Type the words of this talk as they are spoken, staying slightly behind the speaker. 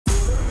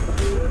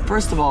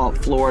First of all,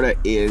 Florida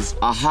is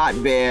a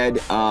hotbed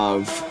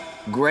of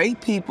great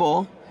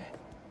people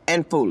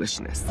and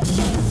foolishness.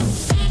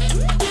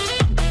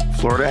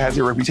 Florida has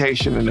a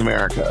reputation in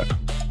America.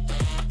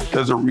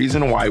 There's a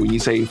reason why when you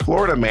say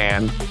Florida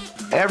man,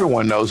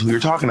 everyone knows who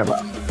you're talking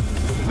about.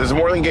 There's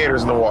more than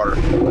gators in the water.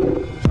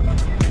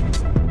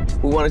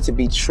 We wanted to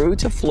be true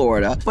to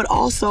Florida, but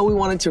also we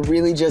wanted to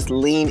really just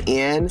lean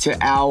in to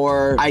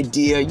our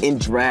idea in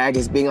drag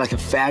as being like a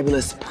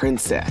fabulous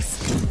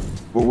princess.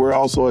 But we're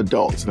also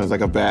adults, and there's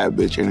like a bad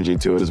bitch energy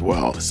to it as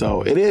well.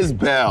 So it is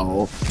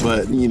Belle,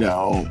 but you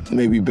know,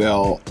 maybe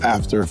Belle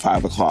after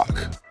 5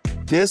 o'clock.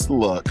 This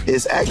look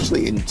is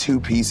actually in 2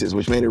 pieces,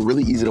 which made it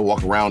really easy to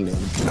walk around in.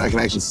 I can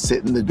actually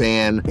sit in the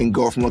van and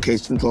go from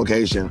location to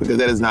location, because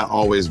that has not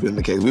always been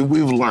the case.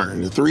 We've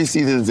learned. 3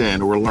 seasons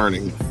in, we're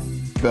learning.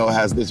 Belle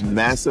has this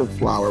massive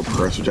flower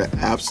purse, which I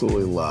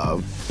absolutely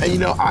love. And you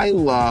know, I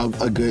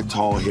love a good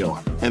tall heel.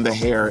 And the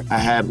hair, I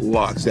had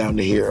locks down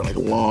to here, like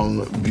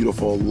long,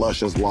 beautiful,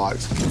 luscious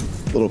locks.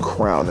 Little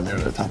crown in there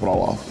to top it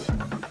all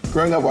off.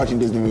 Growing up watching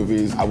Disney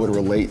movies, I would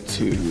relate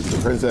to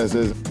the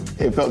princesses.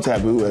 It felt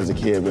taboo as a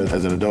kid, but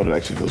as an adult, it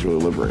actually feels really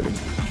liberating.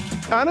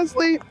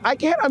 Honestly, I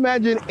can't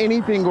imagine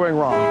anything going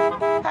wrong.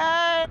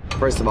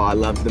 First of all, I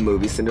love the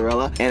movie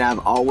Cinderella, and I've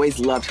always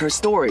loved her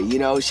story. You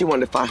know, she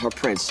wanted to find her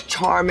Prince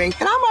Charming,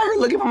 and I'm out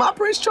here looking for my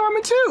Prince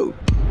Charming too.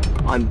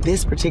 On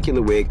this particular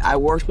wig, I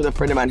worked with a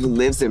friend of mine who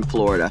lives in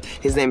Florida.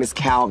 His name is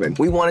Calvin.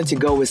 We wanted to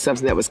go with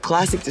something that was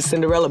classic to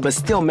Cinderella, but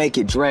still make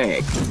it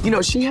drag. You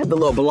know, she had the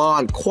little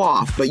blonde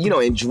coif, but you know,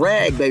 in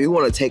drag, baby, we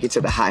want to take it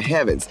to the high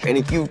heavens. And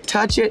if you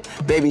touch it,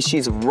 baby,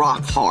 she's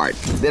rock hard.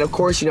 Then, of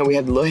course, you know, we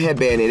have the little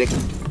headband in it.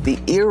 The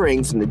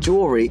earrings and the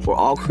jewelry were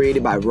all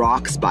created by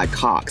Rox by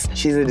Cox.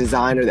 She's a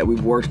designer that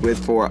we've worked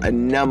with for a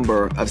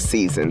number of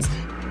seasons.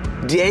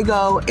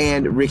 Diego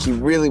and Ricky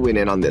really went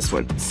in on this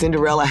one.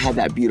 Cinderella had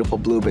that beautiful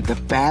blue, but the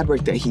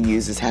fabric that he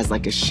uses has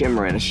like a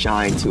shimmer and a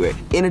shine to it.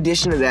 In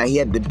addition to that, he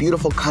had the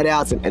beautiful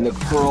cutouts and the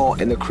pearl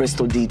and the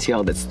crystal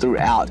detail that's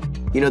throughout.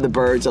 You know, the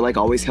birds are like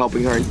always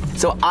helping her.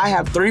 So I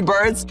have 3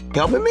 birds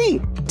helping me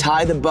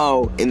tie the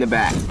bow in the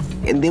back.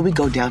 And then we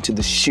go down to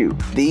the shoe.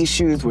 These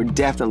shoes were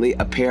definitely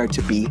a pair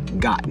to be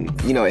gotten.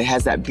 You know, it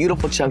has that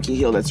beautiful chunky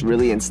heel that's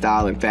really in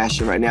style and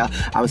fashion right now.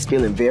 I was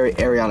feeling very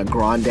Ariana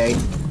Grande.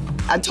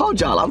 I told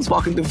y'all I was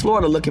walking through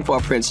Florida looking for a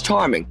Prince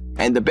Charming.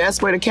 And the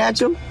best way to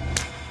catch him?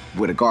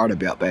 With a garter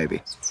belt,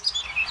 baby.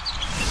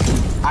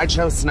 I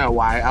chose Snow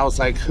White. I was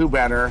like, who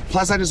better?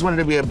 Plus, I just wanted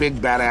to be a big,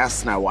 badass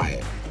Snow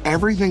White.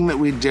 Everything that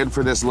we did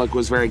for this look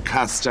was very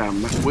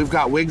custom. We've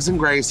got Wigs and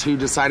Grace, who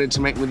decided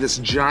to make me this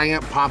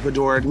giant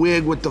pompadoured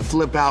wig with the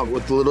flip out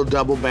with the little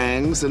double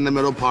bangs in the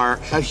middle part,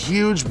 a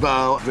huge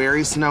bow,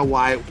 very Snow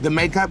White. The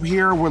makeup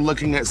here, we're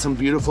looking at some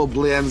beautiful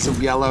blends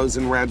of yellows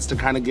and reds to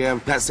kind of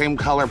give that same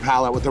color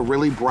palette with a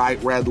really bright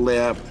red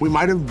lip. We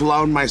might have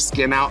blown my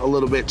skin out a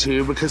little bit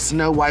too, because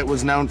Snow White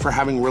was known for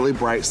having really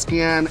bright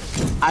skin.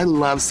 I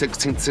love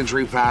 16th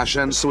century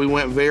fashion, so we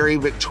went very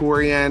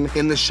Victorian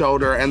in the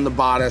shoulder and the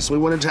bodice. We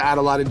wanted to add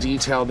a lot of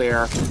detail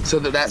there so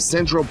that that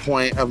central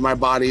point of my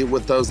body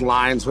with those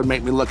lines would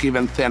make me look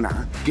even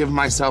thinner. Give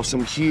myself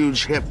some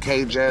huge hip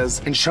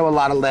cages and show a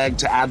lot of leg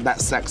to add that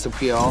sex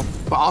appeal,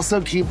 but also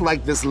keep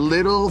like this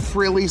little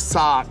frilly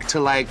sock to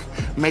like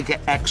make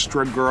it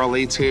extra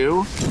girly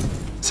too.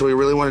 So we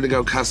really wanted to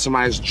go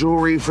customized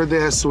jewelry for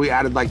this. So we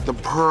added like the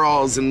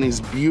pearls and these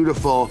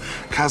beautiful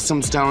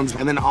custom stones.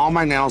 And then all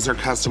my nails are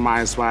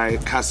customized by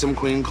custom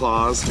queen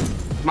claws.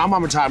 My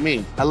mama taught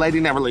me, a lady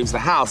never leaves the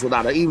house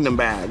without an evening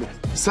bag.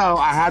 So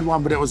I had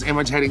one, but it was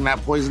imitating that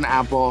poison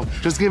apple,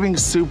 just giving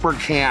super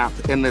camp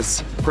in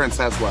this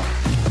princess look.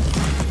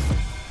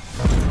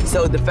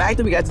 So the fact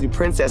that we got to do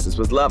princesses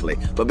was lovely,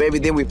 but baby,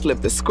 then we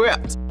flipped the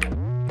script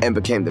and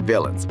became the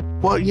villains.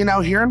 Well, you know,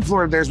 here in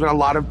Florida, there's been a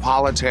lot of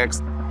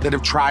politics that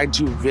have tried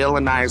to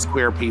villainize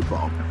queer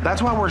people.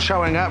 That's why we're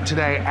showing up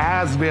today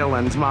as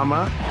villains,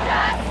 mama.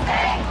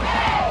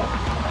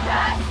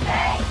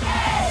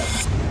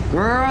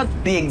 Girl,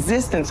 the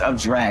existence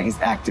of drag is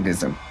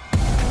activism.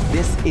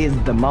 This is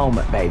the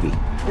moment, baby.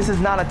 This is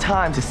not a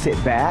time to sit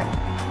back.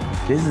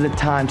 This is a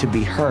time to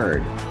be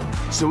heard.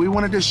 So we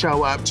wanted to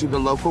show up to the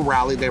local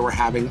rally they were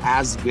having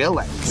as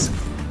villains,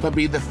 but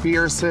be the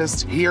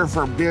fiercest, here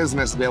for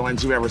business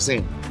villains you've ever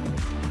seen.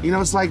 You know,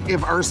 it's like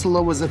if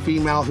Ursula was a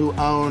female who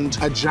owned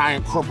a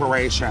giant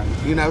corporation.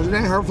 You know, it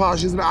ain't her fault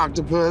she's an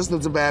octopus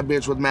that's a bad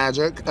bitch with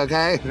magic,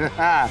 okay?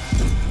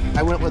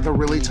 I went with a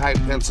really tight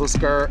pencil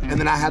skirt, and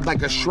then I had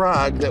like a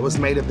shrug that was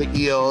made of the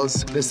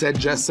eels that said,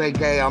 "Just say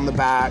gay" on the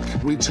back.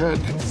 We took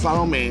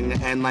foaming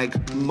and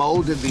like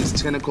molded these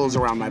tentacles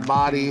around my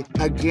body.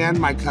 Again,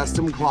 my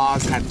custom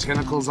claws had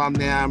tentacles on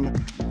them.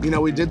 You know,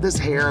 we did this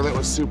hair that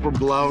was super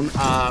blown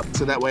up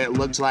so that way it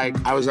looked like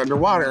I was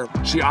underwater.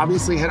 She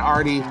obviously had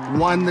already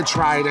won the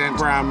trident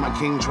from a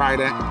king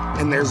trident,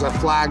 and there's a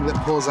flag that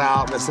pulls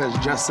out that says,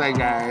 "Just say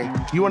gay."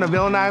 You wanna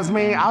villainize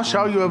me? I'll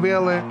show you a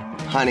villain.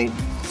 Honey,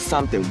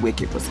 something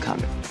wicked was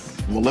coming.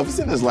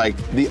 Maleficent is like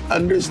the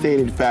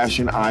understated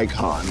fashion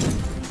icon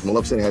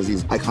Maleficent has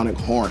these iconic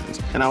horns.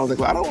 And I was like,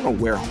 well, I don't want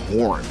to wear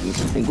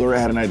horns. And Gloria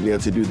had an idea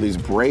to do these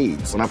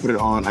braids. When I put it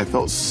on, I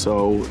felt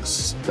so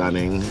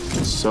stunning,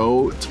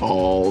 so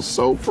tall,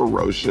 so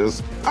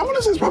ferocious. I want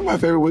to say it's probably my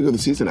favorite wig of the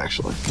season,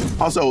 actually.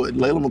 Also,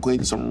 Layla McQueen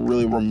did some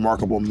really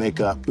remarkable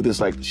makeup with this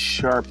like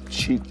sharp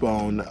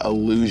cheekbone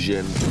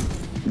illusion.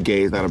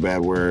 Gay is not a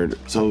bad word.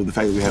 So the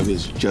fact that we have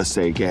this just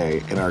say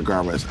gay in our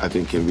garments, I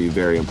think can be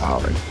very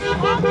empowering.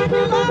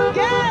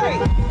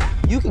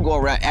 You can go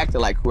around acting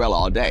like Cruella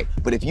all day,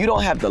 but if you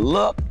don't have the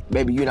look,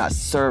 maybe you're not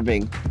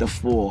serving the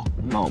full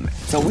moment.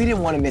 So we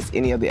didn't want to miss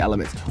any of the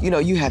elements. You know,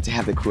 you have to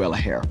have the Cruella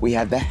hair. We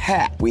have the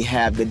hat. We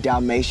have the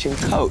Dalmatian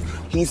coat.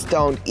 He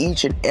stoned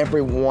each and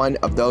every one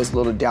of those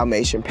little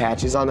Dalmatian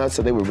patches on us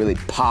so they would really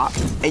pop.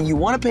 And you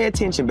want to pay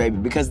attention, baby,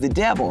 because the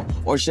devil,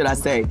 or should I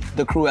say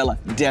the Cruella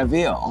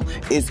devil,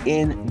 is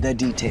in the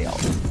details.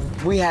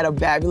 We had a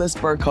fabulous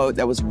fur coat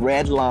that was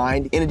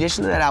red-lined. In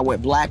addition to that, I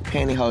went black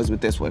pantyhose with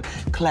this one,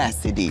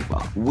 Classy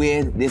Diva,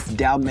 with this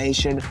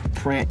Dalmatian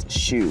print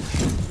shoe.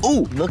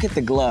 Ooh, look at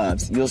the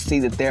gloves. You'll see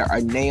that there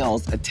are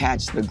nails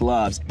attached to the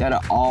gloves that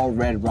are all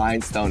red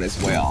rhinestone as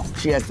well.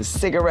 She has the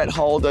cigarette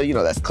holder, you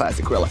know, that's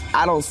classic Cruella.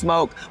 I don't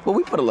smoke, but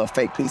we put a little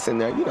fake piece in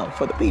there, you know,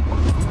 for the people.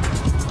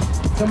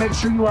 So make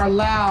sure you are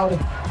loud,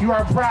 you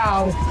are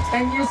proud,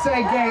 and you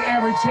say gay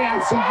every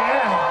chance you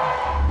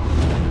get.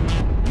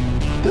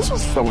 This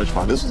was so much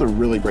fun. This was a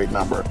really great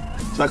number.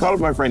 So I called up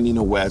my friend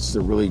Nina West, who's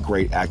a really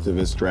great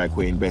activist drag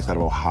queen based out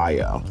of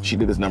Ohio. She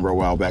did this number a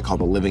while back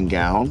called The Living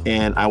Gown,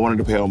 and I wanted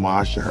to pay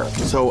homage to her.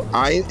 So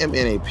I am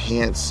in a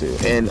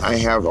pantsuit, and I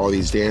have all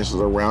these dancers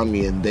around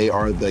me, and they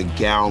are the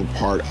gown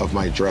part of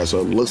my dress. So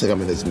it looks like I'm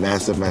in this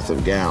massive,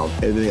 massive gown,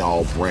 and then they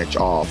all branch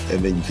off,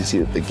 and then you can see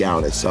that the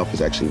gown itself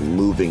is actually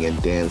moving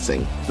and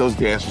dancing. Those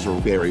dancers were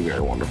very,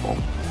 very wonderful.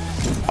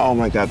 Oh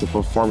my God, the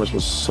performance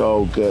was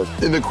so good.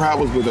 And the crowd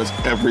was with us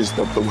every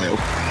step of the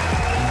way.